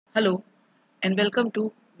Hello and welcome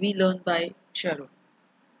to We Learn by Sharon.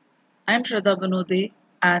 I am Shraddha Banode,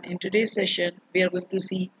 and in today's session we are going to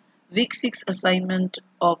see week 6 assignment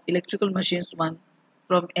of Electrical Machines 1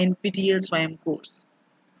 from NPTEL SWAYAM course.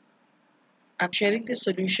 I am sharing this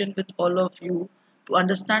solution with all of you to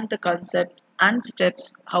understand the concept and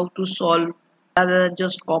steps how to solve rather than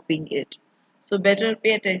just copying it. So better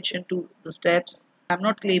pay attention to the steps. I am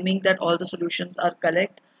not claiming that all the solutions are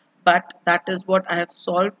correct, but that is what I have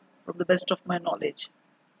solved from the best of my knowledge.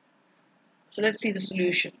 So let's see the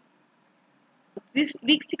solution. This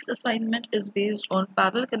week 6 assignment is based on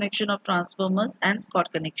parallel connection of transformers and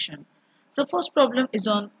Scott connection. So first problem is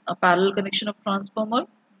on a parallel connection of transformer.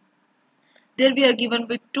 There we are given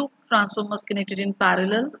with two transformers connected in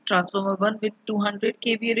parallel. Transformer 1 with 200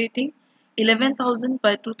 kVA rating, 11,000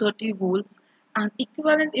 by 230 volts, and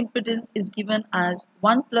equivalent impedance is given as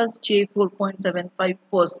 1 plus J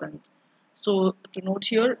 4.75%. So to note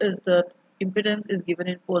here is that impedance is given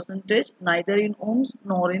in percentage, neither in ohms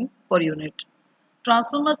nor in per unit.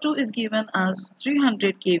 Transformer 2 is given as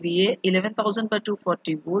 300 kVA, 11,000 by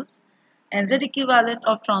 240 volts, and Z equivalent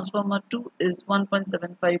of transformer 2 is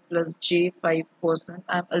 1.75 plus J 5%.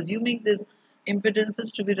 I am assuming this impedance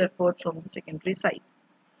is to be referred from the secondary side.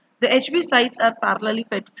 The HV sides are parallelly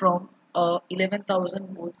fed from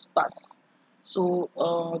 11,000 volts bus. So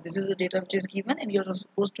this is the data which is given, and you are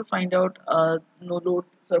supposed to find out no load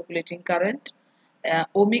circulating current,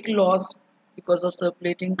 ohmic loss because of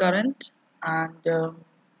circulating current, and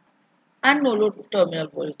and no load terminal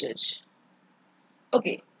voltage.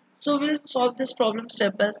 Okay, so we'll solve this problem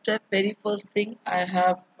step by step. Very first thing, I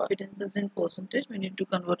have impedances in percentage. We need to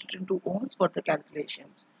convert it into ohms for the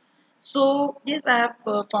calculations. So yes, I have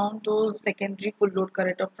found those secondary full load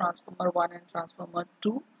current of transformer 1 and transformer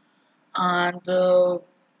 2, and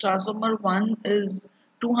transformer 1 is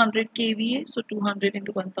 200 kVA, so 200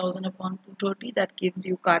 into 1000 upon 230, that gives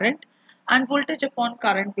you current, and voltage upon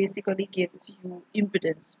current basically gives you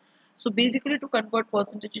impedance. So basically, to convert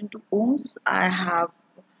percentage into ohms, I have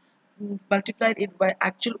multiplied it by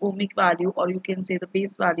actual ohmic value, or you can say the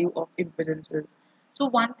base value of impedances. So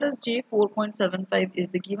 1 plus J 4.75 is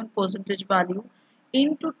the given percentage value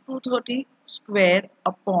into 230 square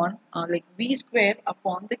upon like V square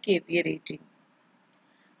upon the kVA rating.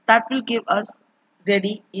 That will give us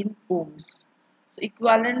ZE in ohms. So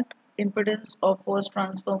equivalent impedance of first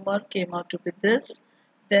transformer came out to be this.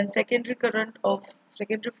 Then secondary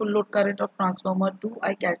full load current of transformer 2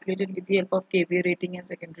 I calculated with the help of kVA rating and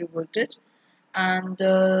secondary voltage, and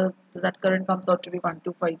that current comes out to be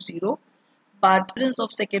 1250. But impedance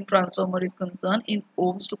of second transformer is concerned in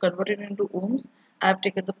ohms. To convert it into ohms, I have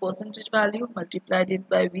taken the percentage value, multiplied it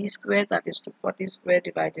by V square, that is 240 square,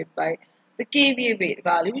 divided by the kVA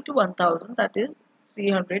value into 1000, that is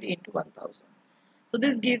 300 into 1000. So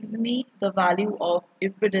this gives me the value of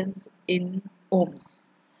impedance in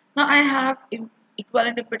ohms. Now I have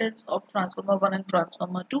equivalent impedance of transformer 1 and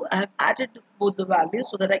transformer 2. I have added both the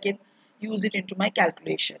values so that I can use it into my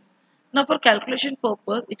calculation. Now for calculation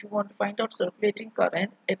purpose, if you want to find out circulating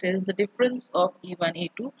current, it is the difference of E1,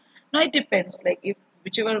 E2. Now it depends, like if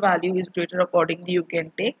whichever value is greater, accordingly you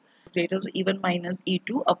can take greater. So E1 minus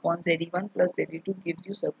E2 upon ZE1 plus ZE2 gives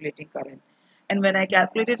you circulating current. And when I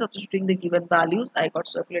calculated substituting the given values, I got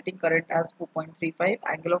circulating current as 4.35,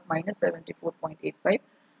 angle of minus 74.85.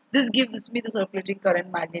 This gives me the circulating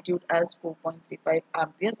current magnitude as 4.35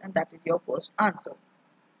 amperes, and that is your first answer.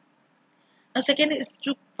 Now second is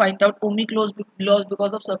to find out ohmic loss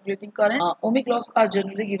because of circulating current. Ohmic loss are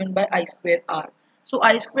generally given by I square R. So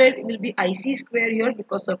I square will be IC square here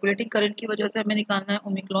because circulating current की वजह से हमें निकालना है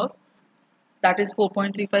ohmic loss. That is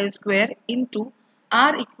 4.35 square into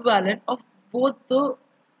R equivalent of both the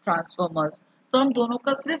transformers. तो हम दोनों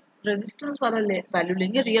का सिर्फ resistance वाला value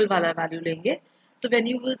लेंगे, real वाला value लेंगे. So when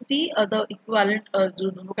you will see the equivalent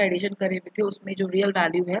जो दोनों का addition करे हुए थे उसमें जो real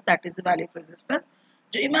value है, that is the value of resistance.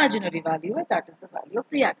 जो imaginary value है, that is the value of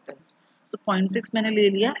reactance. So 0.6 मैंने ले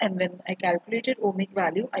लिया, and when I calculated ohmic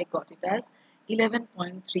value, I got it as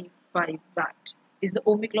 11.35 watt is the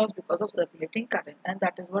ohmic loss because of circulating current, and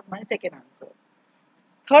that is what my second answer.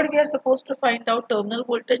 Third, we are supposed to find out terminal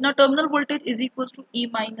voltage. Now terminal voltage is equals to E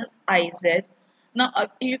minus IZ. Now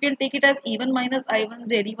you can take it as E1 minus I1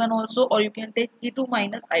 ZE1 also, or you can take E2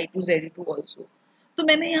 minus I2 ZE2 also. तो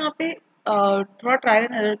मैंने यहाँ पे थोड़ा trial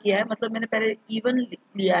and error किया है, मतलब मैंने पहले E1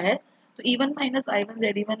 लिया है, तो E1 minus I1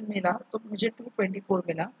 ZE1 मिला तो मुझे 224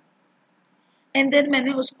 मिला, एंड देन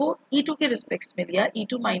मैंने उसको E2 के रिस्पेक्ट्स में लिया,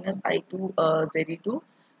 E2 minus I2 ZE2,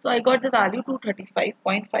 so I got the value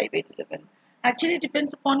 235.587. Actually it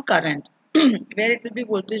depends upon current where it will be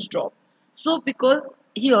voltage drop. So because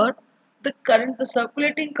here the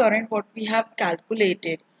circulating current, what we have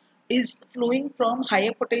calculated, is flowing from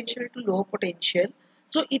higher potential to lower potential.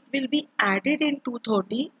 So it will be added in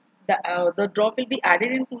 230. The drop will be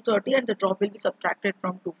added in 230 and the drop will be subtracted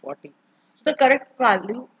from 240. So the correct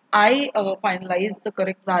value, I finalize the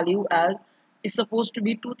correct value as is supposed to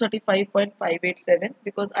be 235.587,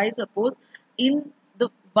 because I suppose in the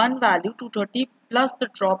one value 230 plus the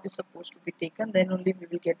drop is supposed to be taken, then only we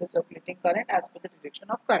will get the circulating current as per the direction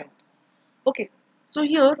of current. Okay, so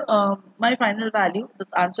here my final value, the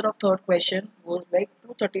answer of third question was like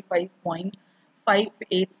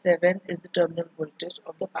 235.587 is the terminal voltage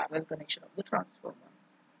of the parallel connection of the transformer.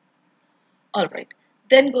 All right.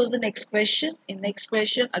 Then goes the next question. In next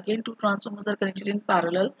question, again two transformers are connected in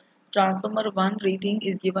parallel. Transformer 1 rating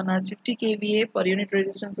is given as 50 kVA. Per unit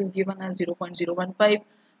resistance is given as 0.015.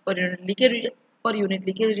 Per unit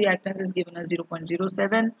leakage reactance is given as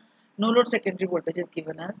 0.07. No load secondary voltage is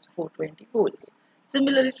given as 420 volts.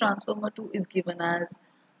 Similarly, transformer 2 is given as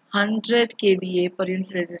 100 kVA. Per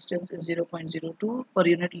unit resistance is 0.02. Per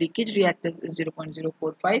unit leakage reactance is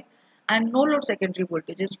 0.045 and no load secondary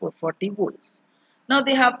voltage is 440 volts. Now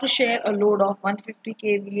they have to share a load of 150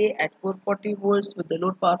 kVA at 440 volts with the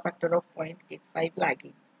load power factor of 0.85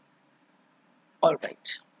 lagging.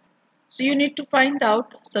 Alright. So you need to find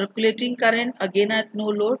out circulating current again at no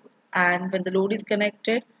load, and when the load is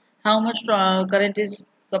connected, how much current is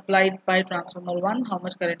supplied by transformer 1, how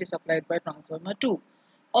much current is supplied by transformer 2.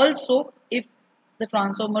 Also, if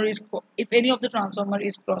any of the transformer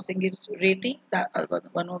is crossing its rating, that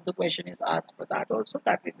one of the question is asked for that also,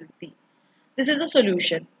 that we will see. This is the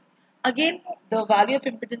solution. Again, the value of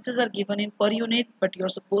impedances are given in per unit, but you're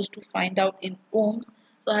supposed to find out in ohms.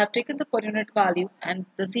 So I have taken the per unit value and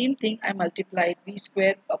the same thing I multiplied V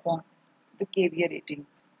square upon the kVA rating.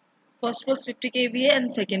 First was 50 kVA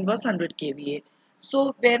and second was 100 kVA.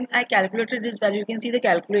 So when I calculated this value, you can see the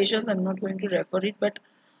calculations. I'm not going to refer it, but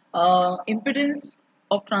impedance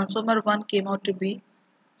of transformer 1 came out to be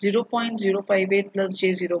 0.058 plus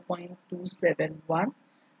J 0.271,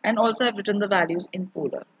 and also I've written the values in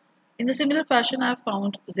polar. In the similar fashion, I have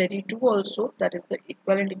found ZE2 also, that is the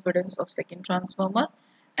equivalent impedance of second transformer,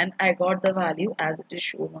 and I got the value as it is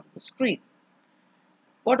shown on the screen.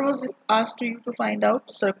 What was asked to you to find out?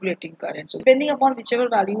 Circulating current. So depending upon whichever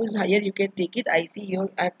value is higher, you can take it. I see here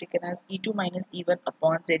I have taken as E2 minus E1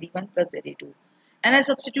 upon ZE1 plus ZE2. And I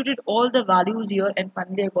substituted all the values here, and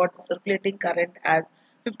finally I got the circulating current as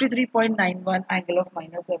 53.91 angle of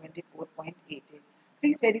minus 74.88.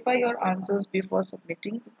 Please verify your answers before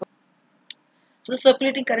submitting. So the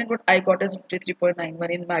circulating current what I got is 53.91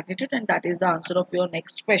 in magnitude, and that is the answer of your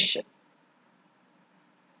next question.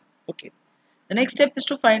 Okay. The next step is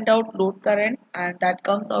to find out load current, and that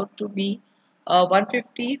comes out to be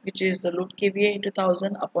 150, which is the load kVA into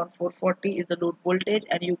 1000 upon 440 is the load voltage,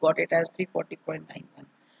 and you got it as 340.91.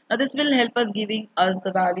 Now this will help us giving us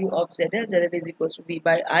the value of ZL. ZL is equals to V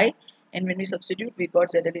by I, and when we substitute, we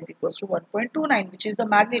got ZL is equals to 1.29, which is the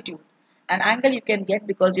magnitude. An angle you can get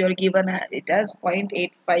because you are given it as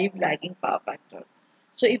 0.85 lagging power factor.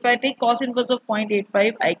 So if I take cos inverse of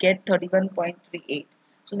 0.85, I get 31.38.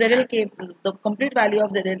 So ZL came, the complete value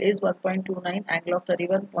of ZL is 1.29 angle of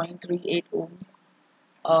 31.38 ohms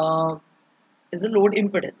is the load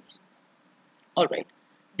impedance. Alright.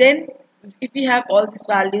 Then if we have all these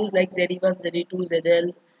values like ZE1, ZE2,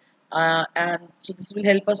 ZL, and so this will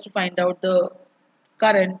help us to find out the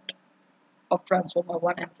current of transformer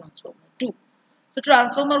 1 and transformer 2. So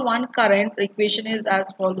transformer 1 current, the equation is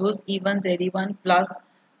as follows: E1 ZE1 plus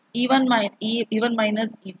E1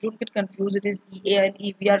 minus E2. Don't get confused, it is EA and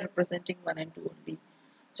EB are representing 1 and 2 only.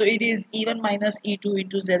 So it is E1 minus E2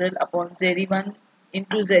 into ZL upon ZE1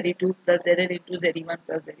 into ZE2 plus ZL into ZE1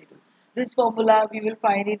 plus ZE2. This formula we will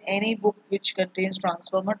find in any book which contains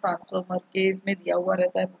transformer. Transformer के इसमें दिया हुआ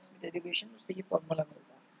रहता है books में derivation, उससे ये formula मिलता है.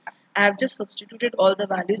 I have just substituted all the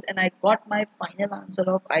values and I got my final answer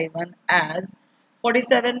of I1 as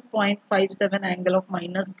 47.57 angle of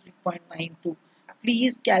minus 3.92.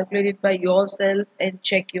 Please calculate it by yourself and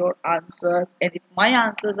check your answers. And if my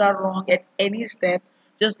answers are wrong at any step,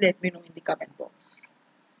 just let me know in the comment box.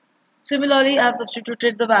 Similarly, I have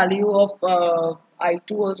substituted the value of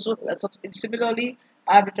I2 also. Similarly,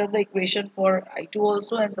 I have written the equation for I2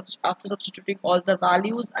 also, and after substituting all the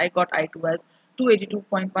values, I got I2 as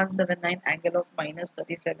 282.179 angle of minus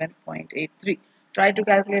 37.83. Try to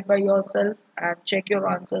calculate by yourself and check your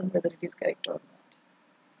answers whether it is correct or not.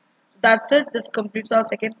 So that's it. This completes our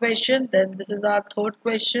second question. Then this is our third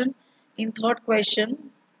question. In third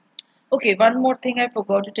question, okay, one more thing I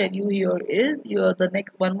forgot to tell you here is the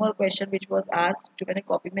next one more question which was asked जो मैंने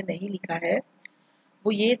copy में नहीं लिखा है.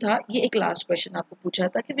 वो ये था, ये एक लास्ट क्वेश्चन आपको पूछा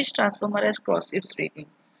था कि विच transformer has cross it's rating.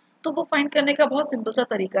 तो वो फाइंड करने का बहुत सिंपल सा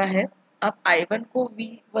तरीका है, आप I1 को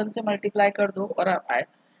V1 से मल्टीप्लाई कर दो और आप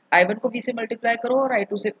I1 को V से मल्टीप्लाई करो और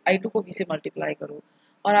I2 को V से मल्टीप्लाई करो,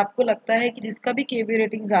 और आपको लगता है कि जिसका भी केवी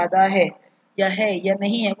रेटिंग ज़्यादा है या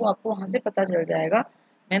नहीं है वो आपको वहाँ से पता चल जाएगा।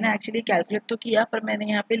 मैंने एक्चुअली कैलकुलेट तो किया पर मैंने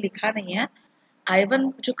यहाँ पे लिखा नहीं है।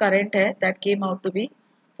 I1 जो करंट है that came out to be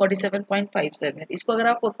 47.57, इसको अगर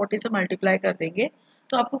आप 440 से मल्टीप्लाई कर देंगे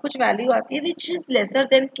तो आपको कुछ वैल्यू आती है which is lesser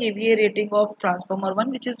than KVA rating of transformer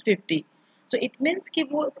 1 which is 50। so it means कि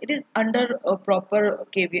वो it is under a proper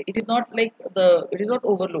kVA, it is not like it is not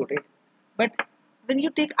overloaded, but when you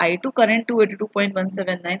take I2 current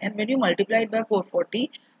 282.179 and when you multiply it by 440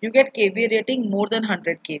 you get kVA rating more than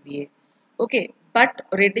 100 kVA. Okay, but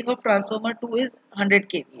rating of transformer 2 is 100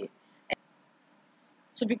 kVA.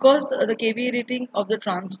 So because the kVA rating of the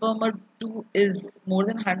transformer 2 is more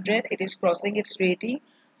than 100, it is crossing its rating.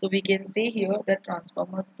 So we can say here that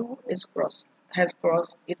transformer 2 has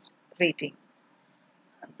crossed its rating.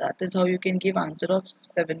 And that is how you can give answer of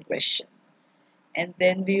 7 question. And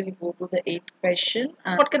then we will go to the 8th question.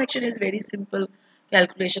 And spot connection is very simple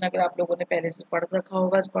calculation. अगर आप लोगों ने पहले से पढ़ रखा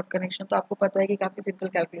होगा spot connection तो आपको पता है कि काफी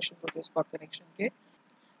simple calculation होते हैं spot connection के।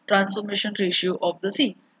 ट्रांसफॉर्मेशन रेशियो ऑफ द सी।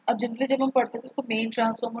 अब जनरली जब हम पढ़ते हैं तो उसको मेन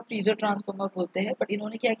ट्रांसफॉर्मर टीजर ट्रांसफॉर्मर बोलते हैं, बट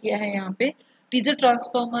इन्होंने क्या किया है यहाँ पे टीजर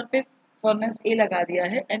ट्रांसफॉर्मर पे फर्नेस ए लगा दिया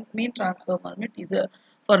है एंड मेन ट्रांसफॉर्मर में टीजर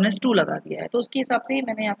फर्नेस 2 लगा दिया है। तो उसके हिसाब से ही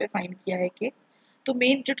मैंने यहाँ पे फाइंड किया है कि तो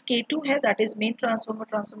मेन जो K2 है that is main transformer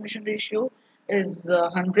transformation ratio is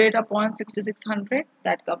 100 upon 6600,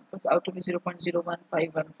 that comes out to be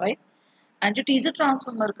 0.01515, and जो टीजर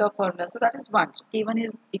ट्रांसफॉर्मर का फॉर्मूला है that is 1, so K1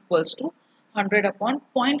 is equals to 100 upon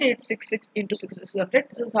 0.866 into 6600.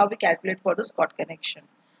 This is how we calculate for the Scott connection.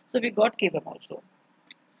 So we got K1 also.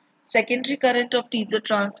 Secondary current of teaser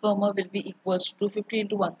transformer will be equals to 250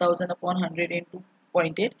 into 1000 upon 100 into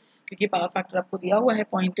 0.8, क्योंकि power factor आपको दिया हुआ है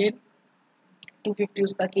 0.8, 250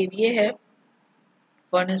 उसका KVA है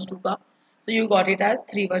furnace 2 का, so you got it as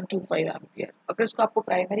 3125 ampere. अगर इसको आपको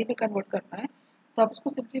प्राइमरी में कन्वर्ट करना है तो आप इसको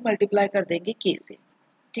सिंपली मल्टीप्लाई कर देंगे K से,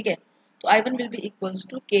 ठीक है। तो I1 will be equals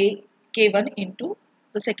to K1 into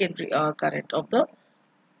the secondary current of the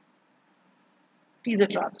teaser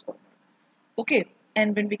transformer. Okay,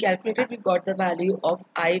 and when we calculated, we got the value of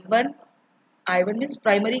I1. I1 means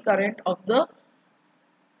primary current of the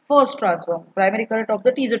first transformer, primary current of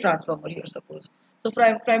the teaser transformer here, suppose. So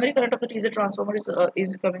primary current of the teaser transformer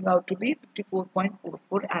is coming out to be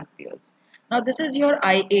 54.44 amperes. Now this is your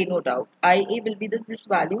IA, no doubt. IA will be this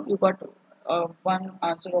value. You got one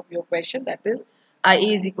answer of your question, that is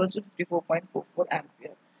IA is equals to 54.44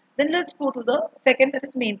 ampere. Then let's go to the second, that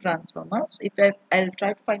is main transformer. So if I'll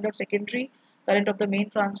try to find out secondary current of the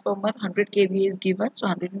main transformer, 100 kVA is given. So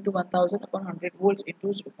 100 into 1000 upon 100 volts into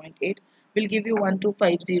 0.8 will give you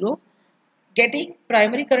 1250. Getting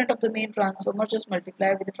primary current of the main transformer, just multiply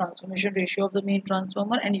with the transformation ratio of the main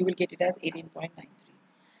transformer and you will get it as 18.93.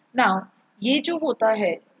 Now ये जो होता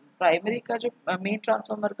है primary का जो main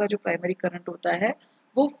transformer का जो primary current होता है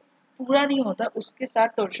वो पूरा नहीं होता, उसके साथ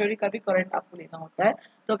टर्शियरी का भी करंट आपको लेना होता है।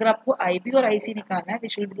 तो अगर आपको IB और IC निकालना है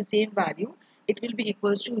which will be the same value, it will be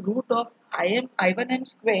equals to root of I1M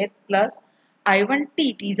square plus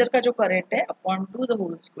I1T teaser का जो करंट है upon two the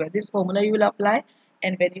whole square. This formula you will apply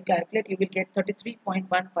and when you calculate you will get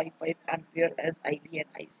 33.155 ampere as IB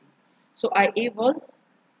and IC. So IA was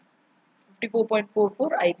 54.44,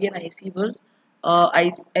 IB and IC was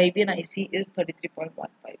IB and IC is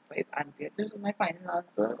 33.155 ampere. This is my final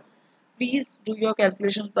answers. Please do your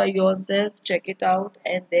calculations by yourself, check it out,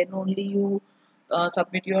 and then only you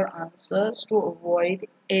submit your answers to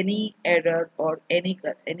avoid any error or any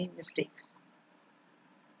mistakes.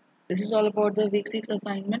 This is all about the week 6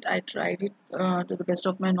 assignment. I tried it to the best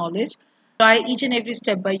of my knowledge. Try each and every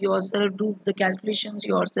step by yourself, do the calculations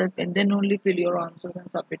yourself, and then only fill your answers and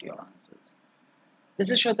submit your answers.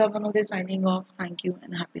 This is Shraddha Manode signing off. Thank you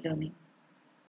and happy learning.